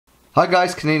Hi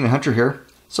guys, Canadian Hunter here.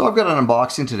 So I've got an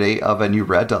unboxing today of a new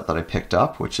red dot that I picked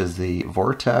up, which is the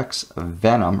Vortex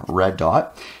Venom red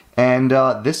dot. And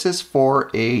this is for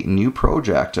a new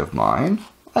project of mine.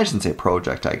 I shouldn't say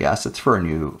project, I guess. It's for a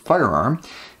new firearm.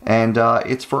 And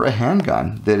it's for a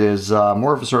handgun that is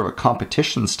more of a sort of a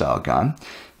competition style gun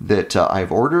that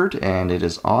I've ordered, and it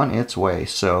is on its way.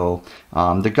 So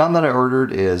the gun that I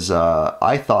ordered is,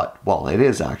 I thought, well, it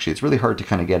is actually, it's really hard to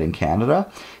kind of get in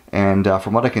Canada. And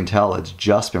from what I can tell, it's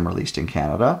just been released in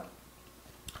Canada.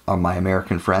 My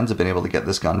American friends have been able to get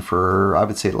this gun for, I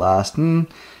would say, the last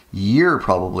year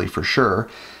probably for sure.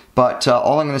 But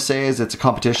all I'm going to say is it's a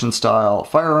competition style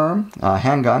firearm,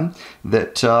 handgun,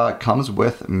 that comes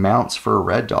with mounts for a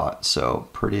red dot. So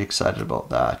pretty excited about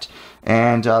that.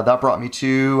 And that brought me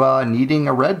to needing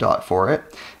a red dot for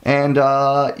it. And,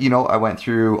 you know, I went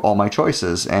through all my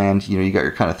choices, and, you know, you got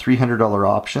your kind of $300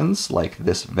 options like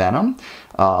this Venom.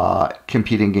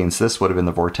 Competing against this would have been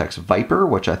the Vortex Viper,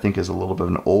 which I think is a little bit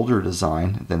of an older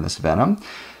design than this Venom.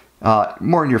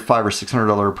 More in your $500 or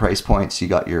 $600 price points, you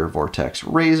got your Vortex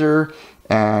Razor,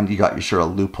 and you got your sort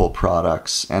of loophole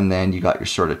products, and then you got your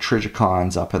sort of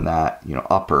Trigicons up in that, you know,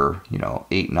 upper, you know,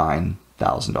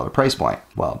 $8,000-9,000 price point.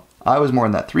 Well, I was more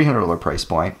in that $300 price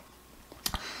point,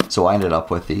 so I ended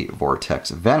up with the Vortex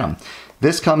Venom.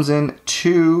 This comes in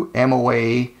 2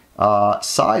 MOA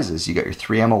sizes. You got your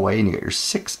 3 MOA and you got your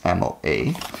 6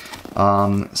 MOA.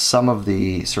 Some of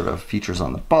the sort of features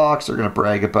on the box they're going to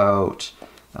brag about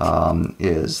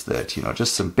is that, you know,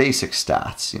 just some basic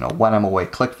stats. You know, 1 MOA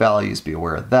click values, be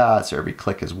aware of that. So every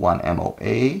click is 1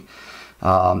 MOA.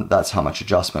 That's how much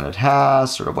adjustment it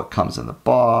has, sort of what comes in the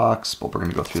box, but we're going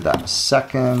to go through that in a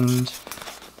second.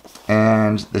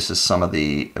 And this is some of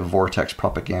the Vortex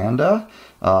propaganda,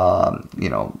 you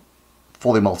know,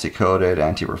 fully multi-coated,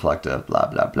 anti-reflective, blah,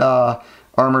 blah, blah.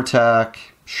 Armor tech,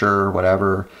 sure,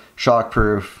 whatever.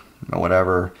 Shockproof,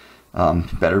 whatever.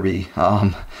 Better be.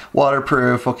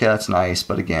 Waterproof, okay, that's nice,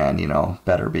 but again, you know,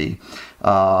 better be.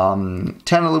 10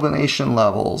 illumination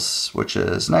levels, which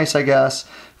is nice, I guess.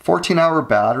 14-hour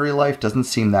battery life doesn't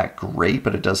seem that great,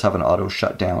 but it does have an auto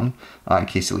shutdown in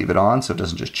case you leave it on, so it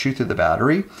doesn't just chew through the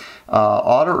battery.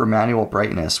 Auto or manual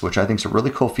brightness, which I think is a really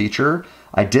cool feature.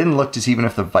 I didn't look to see even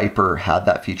if the Viper had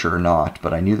that feature or not,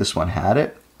 but I knew this one had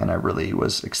it, and I really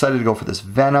was excited to go for this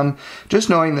Venom, just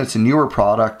knowing that it's a newer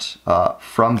product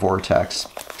from Vortex,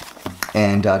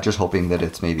 and just hoping that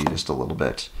it's maybe just a little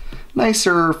bit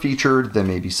nicer featured than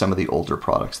maybe some of the older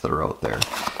products that are out there.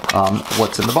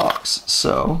 What's in the box?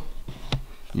 So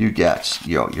you get,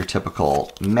 you know, your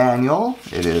typical manual.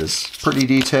 It is pretty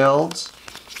detailed.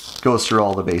 Goes through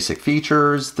all the basic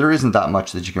features. There isn't that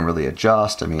much that you can really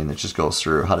adjust. I mean, it just goes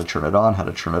through how to turn it on, how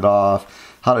to turn it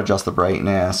off, how to adjust the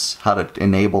brightness, how to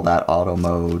enable that auto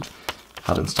mode,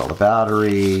 how to install the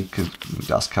battery,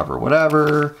 dust cover,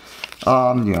 whatever,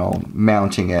 you know,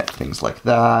 mounting it, things like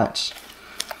that.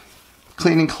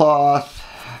 Cleaning cloth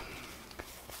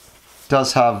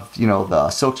does have, you know, the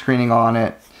silk screening on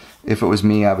it. If it was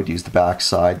me, I would use the back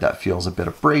side. That feels a bit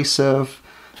abrasive.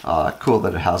 Cool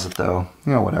that it has it though.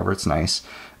 You know, whatever, it's nice.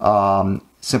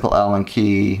 Simple Allen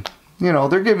key. You know,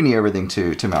 they're giving you everything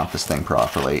to mount this thing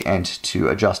properly and to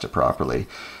adjust it properly.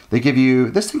 They give you,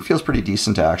 this thing feels pretty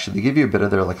decent actually. They give you a bit of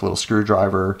their like little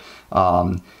screwdriver.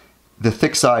 The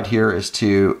thick side here is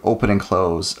to open and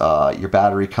close your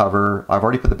battery cover. I've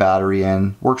already put the battery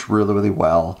in. Works really, really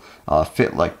well.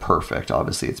 Fit like perfect.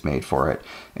 Obviously, it's made for it.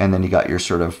 And then you got your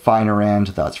sort of finer end.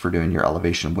 That's for doing your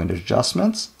elevation windage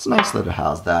adjustments. It's nice that it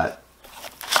has that.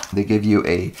 They give you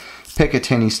a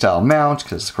Picatinny style mount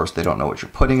because, of course, they don't know what you're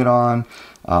putting it on.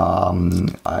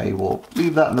 I will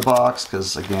leave that in the box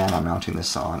because, again, I'm mounting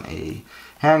this on a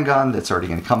handgun that's already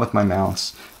going to come with my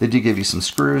mounts. They do give you some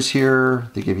screws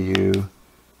here. They give you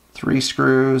 3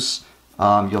 screws.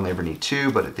 You'll never need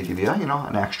 2, but they give you, you know,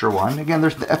 an extra one. Again,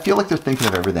 I feel like they're thinking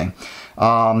of everything.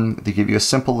 They give you a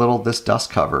simple little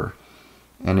dust cover,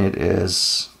 and it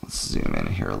is, let's zoom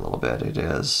in here a little bit. It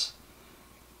is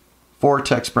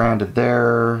Vortex branded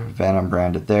there, Venom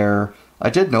branded there. I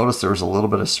did notice there was a little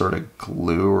bit of sort of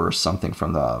glue or something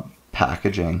from the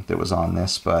packaging that was on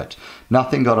this, but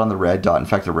nothing got on the red dot. In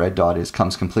fact, the red dot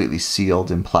comes completely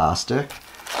sealed in plastic.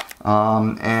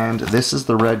 And this is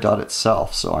the red dot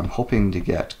itself, so I'm hoping to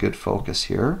get good focus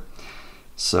here.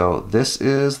 So this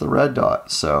is the red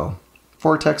dot. So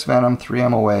Vortex Venom 3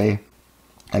 MOA.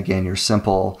 Again, your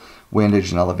simple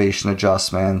windage and elevation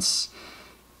adjustments.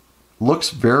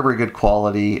 Looks very, very good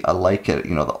quality. I like it.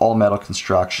 You know, the all metal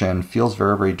construction feels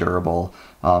very, very durable.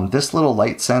 This little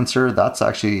light sensor, that's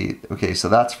actually, okay, so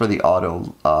that's for the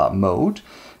auto mode.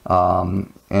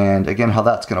 And again, how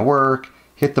that's going to work,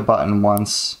 hit the button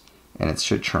once, and it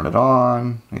should turn it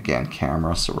on. Again,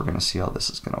 camera, so we're going to see how this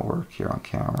is going to work here on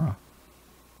camera.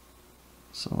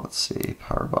 So let's see,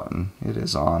 power button. It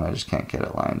is on, I just can't get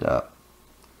it lined up.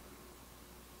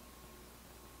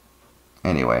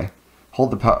 Anyway,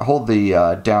 hold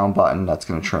the down button, that's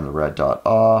going to turn the red dot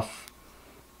off.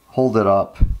 Hold it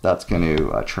up, that's going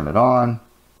to turn it on.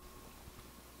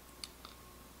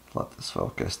 Let this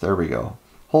focus, there we go.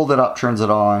 Hold it up, turns it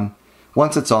on.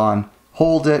 Once it's on,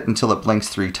 hold it until it blinks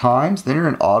 3 times. Then you're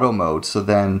in auto mode, so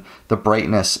then the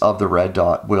brightness of the red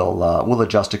dot will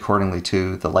adjust accordingly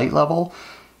to the light level.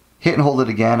 Hit and hold it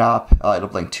again up, it'll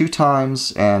blink 2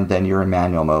 times, and then you're in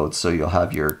manual mode. So you'll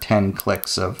have your 10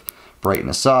 clicks of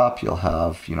brightness up, you'll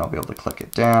have, be able to click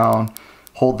it down.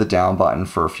 Hold the down button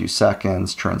for a few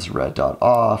seconds, turns the red dot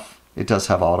off. It does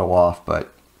have auto off,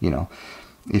 but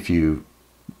if you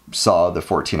saw the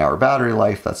 14-hour battery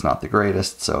life, that's not the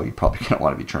greatest, so you probably don't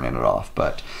want to be turning it off.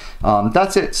 But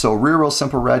that's it. So real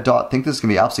simple red dot. I think this is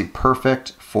gonna be absolutely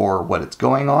perfect for what it's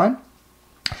going on.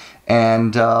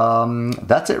 And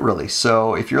that's it really.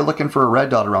 So if you're looking for a red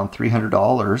dot around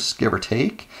 $300, give or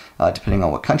take, depending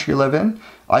on what country you live in,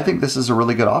 I think this is a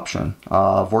really good option.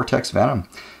 Vortex Venom.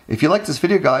 If you like this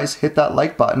video, guys, hit that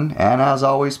like button, and as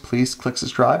always, please click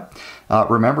subscribe.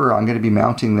 Remember, I'm going to be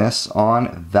mounting this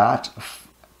on that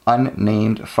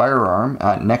unnamed firearm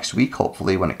next week,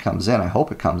 hopefully, when it comes in. I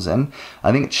hope it comes in.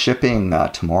 I think it's shipping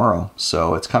tomorrow,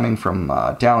 so it's coming from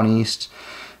down east.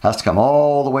 Has to come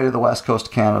all the way to the west coast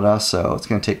of Canada, so it's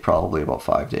going to take probably about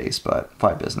 5 days, but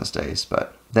 5 business days.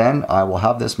 But then I will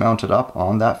have this mounted up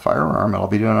on that firearm, and I'll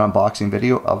be doing an unboxing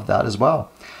video of that as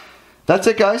well. That's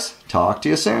it, guys. Talk to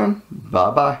you soon.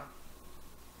 Bye-bye.